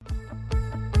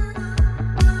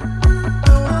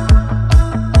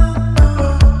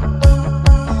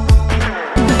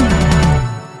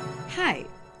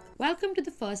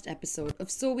first episode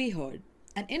of So We Heard,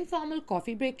 an informal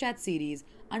coffee break chat series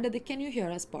under the Can You Hear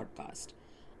Us podcast.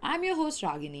 I'm your host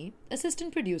Ragini,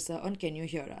 assistant producer on Can You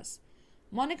Hear Us.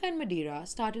 Monica and Madeira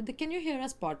started the Can You Hear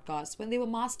Us podcast when they were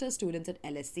master's students at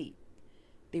LSE.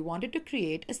 They wanted to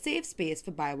create a safe space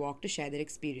for BIWalk to share their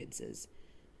experiences.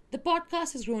 The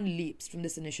podcast has grown leaps from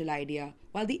this initial idea,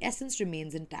 while the essence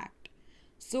remains intact.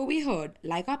 So We Heard,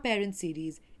 like our parent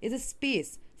series, is a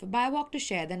space for BIWalk to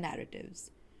share their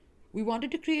narratives. We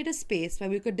wanted to create a space where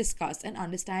we could discuss and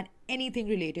understand anything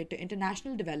related to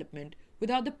international development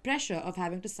without the pressure of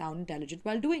having to sound intelligent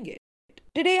while doing it.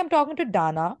 Today I'm talking to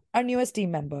Dana, our newest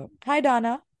team member. Hi,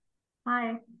 Dana.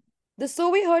 Hi. The So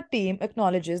We Heard team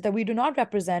acknowledges that we do not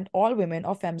represent all women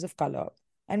or femmes of color,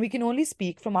 and we can only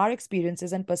speak from our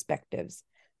experiences and perspectives.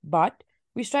 But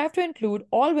we strive to include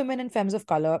all women and femmes of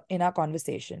color in our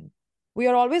conversation. We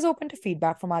are always open to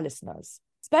feedback from our listeners.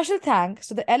 Special thanks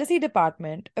to the LSE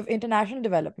Department of International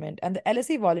Development and the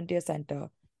LSE Volunteer Center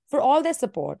for all their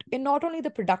support in not only the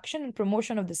production and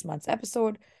promotion of this month's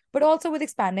episode, but also with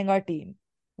expanding our team.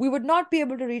 We would not be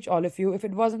able to reach all of you if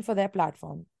it wasn't for their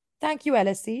platform. Thank you,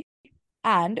 LSE.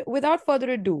 And without further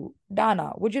ado,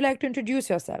 Dana, would you like to introduce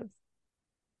yourself?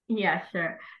 Yeah,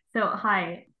 sure. So,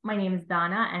 hi, my name is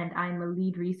Dana, and I'm a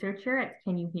lead researcher at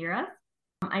Can You Hear Us?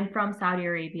 I'm from Saudi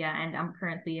Arabia, and I'm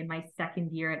currently in my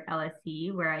second year at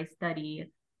LSE, where I study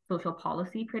social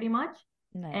policy pretty much.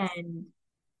 Nice. And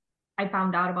I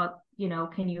found out about,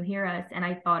 Can You Hear Us? And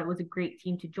I thought it was a great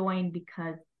team to join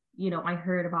because, I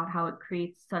heard about how it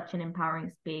creates such an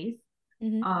empowering space,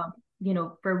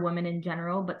 for women in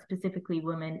general, but specifically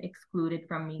women excluded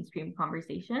from mainstream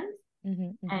conversations.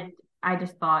 And I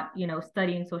just thought,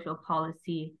 studying social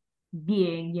policy,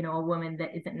 being, a woman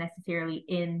that isn't necessarily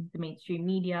in the mainstream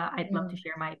media, I'd love to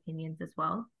share my opinions as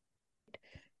well.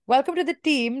 Welcome to the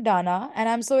team, Dana. And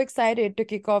I'm so excited to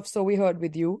kick off So We Heard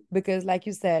with you because, like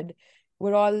you said,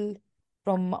 we're all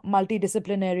from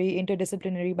multidisciplinary,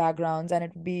 interdisciplinary backgrounds.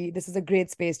 And this is a great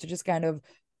space to just kind of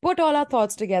put all our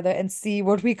thoughts together and see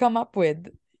what we come up with.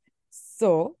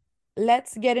 So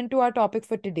let's get into our topic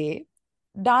for today.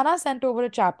 Dana sent over a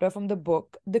chapter from the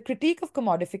book, The Critique of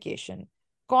Commodification,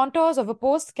 Contours of a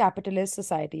Post-Capitalist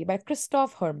Society by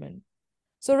Christoph Hermann.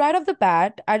 So right off the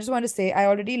bat, I just want to say I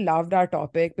already loved our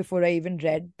topic before I even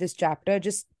read this chapter,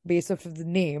 just based off of the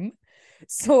name.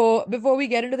 So before we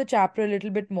get into the chapter a little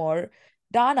bit more,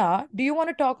 Dana, do you want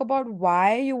to talk about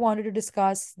why you wanted to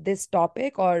discuss this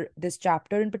topic or this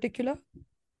chapter in particular?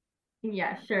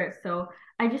 Yeah, sure. So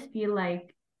I just feel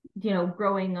like,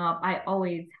 growing up, I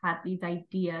always had these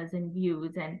ideas and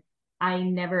views, and I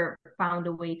never found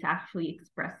a way to actually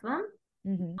express them.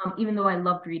 Even though I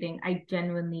loved reading, I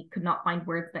genuinely could not find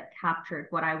words that captured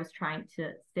what I was trying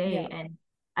to say. Yeah. And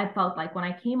I felt like when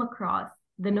I came across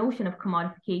the notion of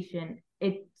commodification,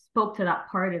 it spoke to that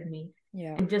part of me.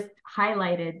 Yeah. It just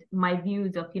highlighted my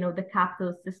views of, the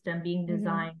capitalist system being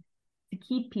designed to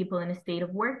keep people in a state of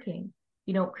working,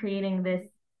 creating this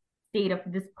state of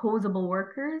disposable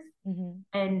workers.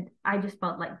 And I just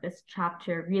felt like this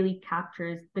chapter really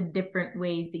captures the different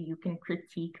ways that you can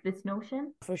critique this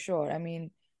notion. For sure. I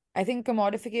mean, I think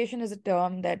commodification is a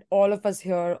term that all of us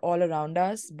hear all around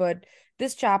us, but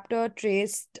this chapter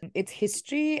traced its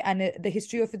history and the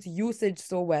history of its usage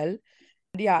so well.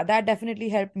 Yeah, that definitely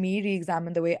helped me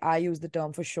re-examine the way I use the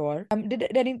term for sure.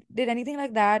 Did anything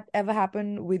like that ever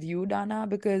happen with you, Dana?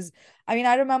 Because I mean,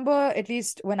 I remember at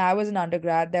least when I was an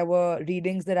undergrad, there were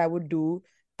readings that I would do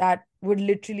that would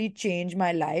literally change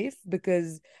my life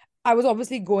because I was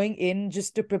obviously going in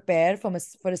just to prepare for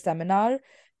a seminar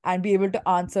and be able to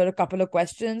answer a couple of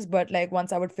questions. But like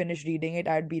once I would finish reading it,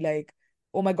 I'd be like,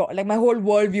 oh my God, like my whole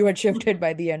worldview had shifted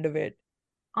by the end of it.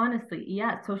 Honestly,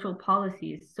 yeah, social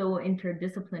policy is so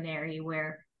interdisciplinary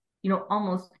where,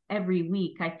 almost every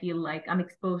week I feel like I'm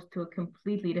exposed to a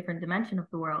completely different dimension of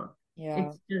the world. Yeah.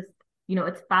 It's just,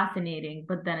 it's fascinating,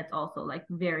 but then it's also like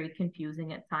very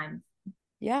confusing at times.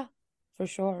 Yeah, for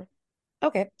sure.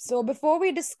 Okay, so before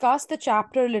we discuss the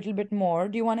chapter a little bit more,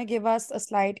 do you want to give us a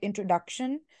slight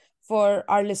introduction for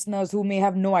our listeners who may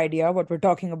have no idea what we're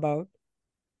talking about?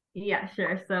 Yeah,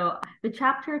 sure. So the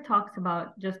chapter talks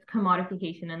about just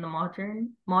commodification in the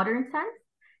modern sense,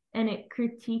 and it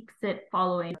critiques it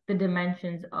following the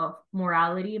dimensions of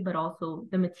morality, but also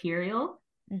the material.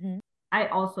 I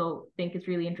also think it's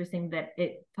really interesting that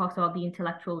it talks about the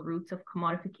intellectual roots of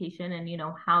commodification and,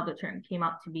 how the term came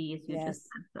out to be, as you just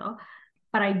said so.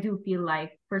 But I do feel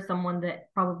like for someone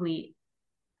that probably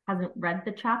hasn't read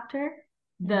the chapter,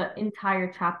 the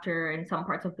entire chapter and some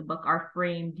parts of the book are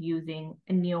framed using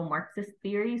a neo-Marxist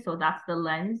theory. So that's the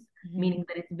lens, meaning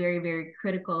that it's very, very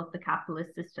critical of the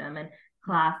capitalist system and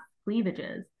class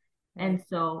cleavages. Right. And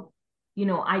so,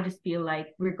 I just feel like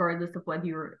regardless of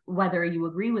whether you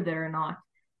agree with it or not,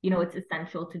 it's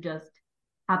essential to just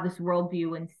have this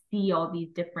worldview and see all these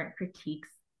different critiques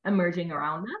emerging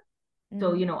around that.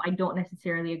 So, I don't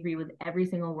necessarily agree with every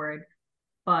single word,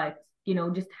 but,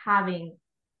 just having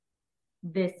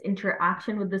this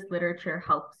interaction with this literature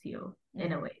helps you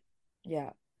in a way.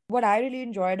 Yeah. What I really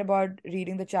enjoyed about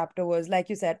reading the chapter was, like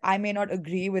you said, I may not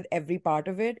agree with every part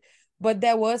of it, but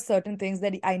there were certain things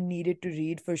that I needed to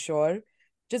read for sure.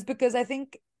 Just because I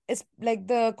think it's like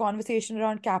the conversation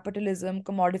around capitalism,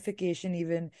 commodification,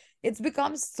 even, it's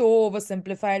become so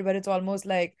oversimplified where it's almost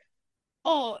like,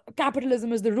 oh,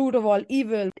 capitalism is the root of all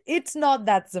evil. It's not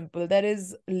that simple. There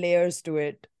is layers to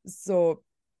it. So,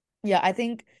 yeah, I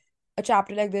think a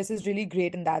chapter like this is really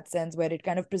great in that sense, where it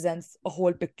kind of presents a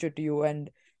whole picture to you,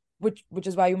 and which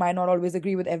is why you might not always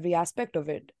agree with every aspect of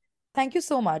it. Thank you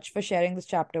so much for sharing this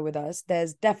chapter with us.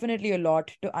 There's definitely a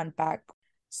lot to unpack.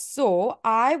 So,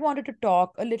 I wanted to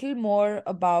talk a little more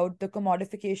about the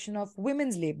commodification of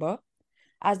women's labor.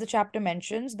 As the chapter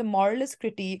mentions, the moralist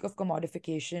critique of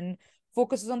commodification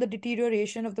focuses on the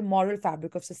deterioration of the moral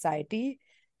fabric of society.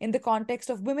 In the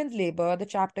context of women's labor, the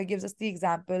chapter gives us the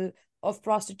example of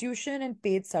prostitution and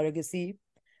paid surrogacy.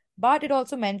 But it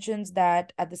also mentions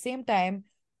that at the same time,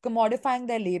 commodifying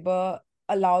their labor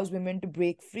allows women to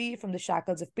break free from the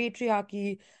shackles of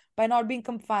patriarchy by not being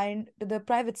confined to the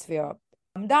private sphere.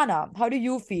 Dana, how do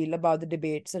you feel about the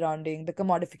debate surrounding the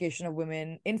commodification of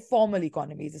women in formal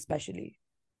economies, especially?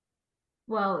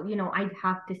 Well, I'd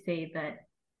have to say that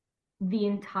the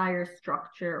entire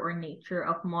structure or nature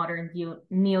of modern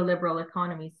neoliberal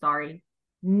economies,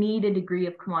 need a degree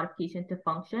of commodification to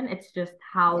function. It's just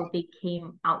how they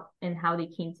came out and how they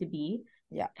came to be.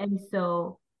 Yeah. And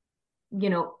so,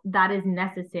 that is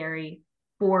necessary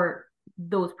for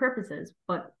those purposes.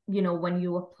 But, when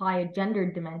you apply a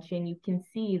gender dimension, you can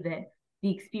see that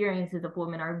the experiences of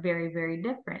women are very, very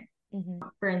different.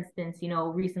 For instance,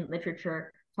 recent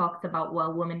literature talks about,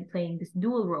 well, women playing this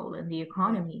dual role in the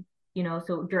economy,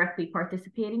 so directly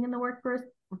participating in the workforce,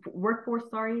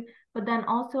 but then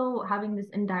also having this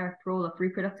indirect role of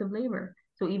reproductive labor.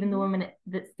 So even the women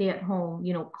that stay at home,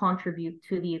 contribute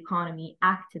to the economy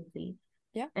actively.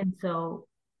 Yeah. And so,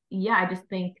 yeah, I just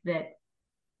think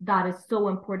that is so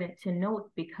important to note,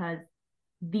 because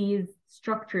these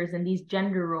structures and these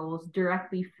gender roles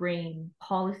directly frame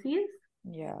policies.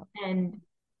 Yeah. And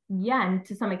yeah, and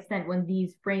to some extent, when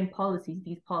these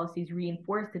policies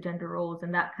reinforce the gender roles,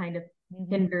 and that kind of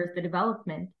hinders the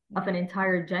development of an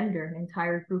entire gender, an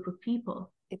entire group of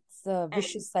people. It's a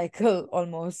vicious cycle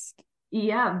almost.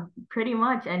 Yeah, pretty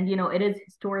much. And, it is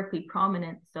historically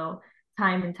prominent. So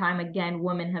time and time again,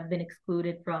 women have been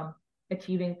excluded from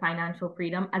achieving financial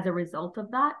freedom as a result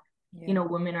of that.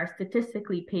 Women are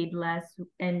statistically paid less.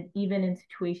 And even in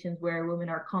situations where women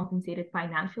are compensated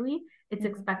financially, it's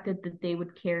expected that they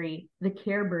would carry the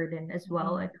care burden as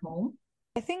well at home.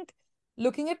 I think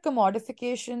looking at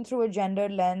commodification through a gender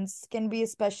lens can be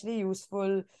especially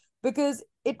useful because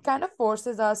it kind of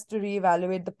forces us to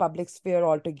reevaluate the public sphere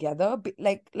altogether.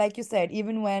 Like you said,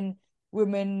 even when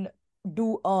women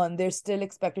do earn, they're still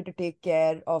expected to take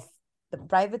care of the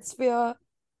private sphere.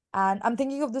 And I'm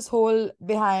thinking of this whole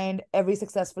behind every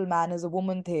successful man is a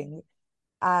woman thing.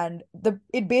 And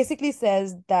it basically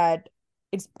says that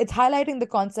it's highlighting the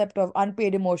concept of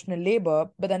unpaid emotional labor,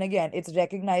 but then again, it's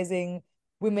recognizing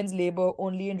women's labor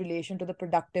only in relation to the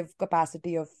productive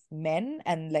capacity of men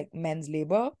and like men's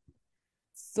labor.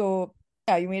 So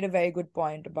yeah, you made a very good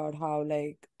point about how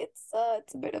like it's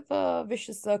a bit of a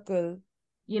vicious circle.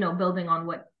 Building on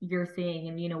what you're saying,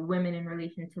 and women in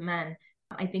relation to men,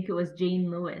 I think it was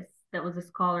Jane Lewis that was a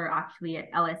scholar actually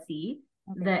at LSE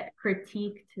that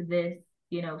critiqued this,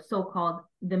 so-called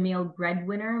the male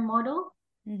breadwinner model,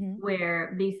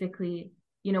 where basically,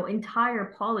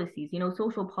 entire policies,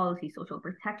 social policy, social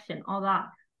protection, all that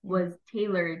was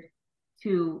tailored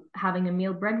to having a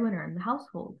male breadwinner in the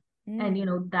household. And,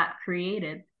 that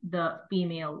created the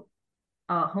female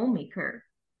homemaker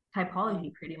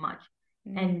typology pretty much.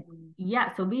 And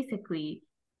yeah, so basically,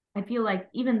 I feel like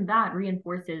even that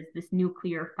reinforces this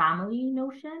nuclear family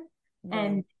notion.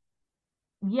 And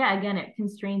yeah, again, it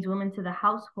constrains women to the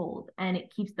household and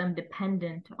it keeps them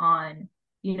dependent on,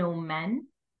 men.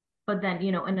 But then,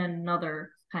 in another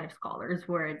kind of scholar's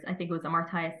words, I think it was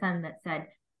Amartya Sen that said,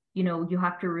 you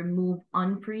have to remove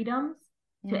unfreedoms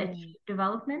to achieve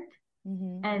development.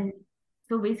 And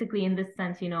so basically, in this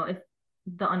sense, if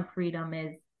the unfreedom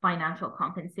is financial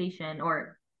compensation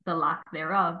or the lack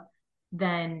thereof,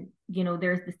 then,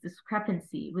 there's this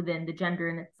discrepancy within the gender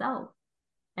in itself.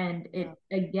 And it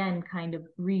again kind of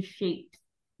reshapes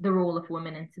the role of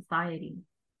women in society.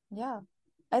 Yeah.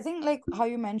 I think like how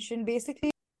you mentioned,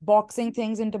 basically boxing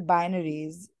things into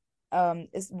binaries,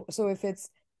 is so if it's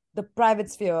the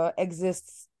private sphere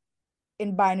exists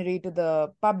in binary to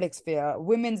the public sphere,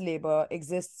 women's labor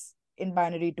exists in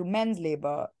binary to men's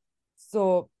labor.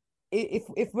 So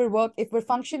if we're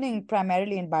functioning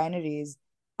primarily in binaries,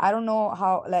 I don't know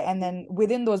how, like, and then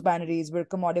within those binaries we're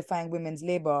commodifying women's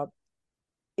labor.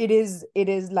 It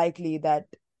is likely that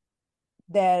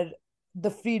their the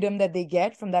freedom that they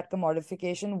get from that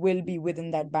commodification will be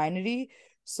within that binary.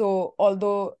 So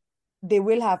although they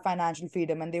will have financial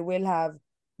freedom and they will have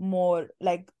more,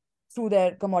 like, through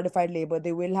their commodified labor,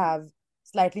 they will have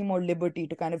slightly more liberty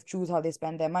to kind of choose how they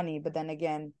spend their money. But then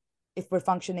again, if we're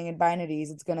functioning in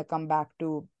binaries, it's going to come back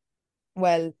to,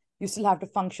 well, you still have to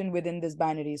function within this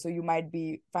binary. So you might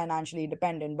be financially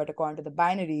independent, but according to the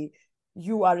binary,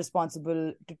 you are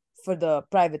responsible for the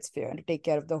private sphere and to take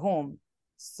care of the home.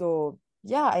 So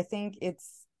yeah, I think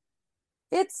it's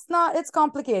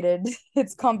complicated.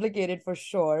 It's complicated for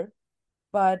sure.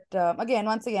 But again,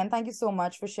 once again, thank you so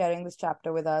much for sharing this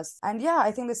chapter with us. And yeah,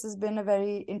 I think this has been a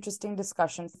very interesting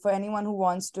discussion. For anyone who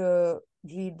wants to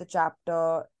read the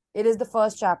chapter, it is the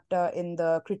first chapter in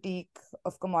the Critique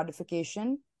of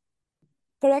Commodification.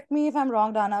 Correct me if I'm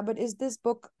wrong, Dana, but is this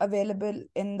book available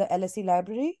in the LSE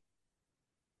library?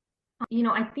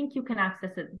 I think you can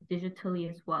access it digitally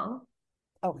as well.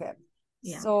 Okay.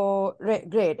 Yeah. So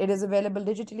great. It is available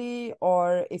digitally,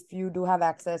 or if you do have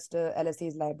access to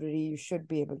LSE's library, you should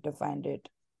be able to find it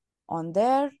on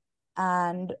there.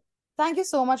 And thank you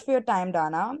so much for your time,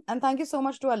 Dana. And thank you so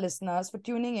much to our listeners for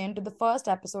tuning in to the first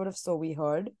episode of So We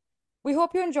Heard. We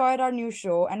hope you enjoyed our new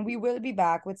show, and we will be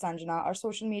back with Sanjana, our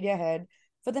social media head,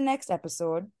 for the next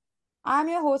episode. I'm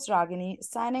your host, Ragini,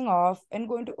 signing off and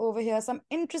going to overhear some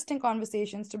interesting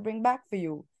conversations to bring back for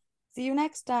you. See you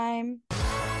next time.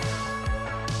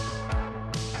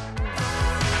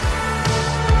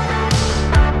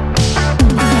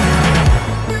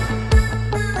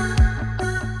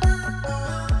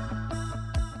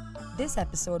 This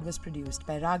episode was produced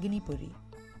by Ragini Puri.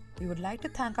 We would like to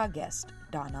thank our guest,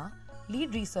 Dana,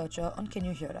 lead researcher on Can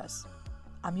You Hear Us?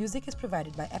 Our music is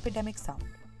provided by Epidemic Sound.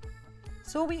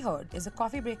 So We Heard is a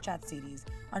coffee break chat series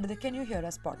under the Can You Hear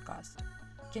Us podcast.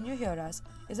 Can You Hear Us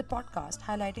is a podcast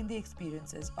highlighting the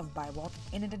experiences of BIWOC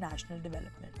in international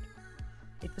development.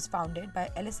 It was founded by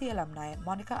LSE alumni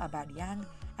Monica Abad-Yang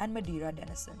and Madeira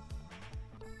Dennison.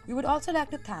 We would also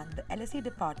like to thank the LSE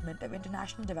Department of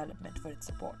International Development for its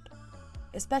support,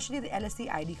 especially the LSE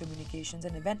ID Communications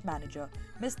and Event Manager,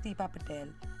 Ms. Deepa Patel,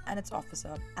 and its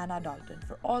officer, Anna Dalton,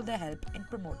 for all their help in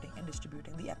promoting and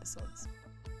distributing the episodes.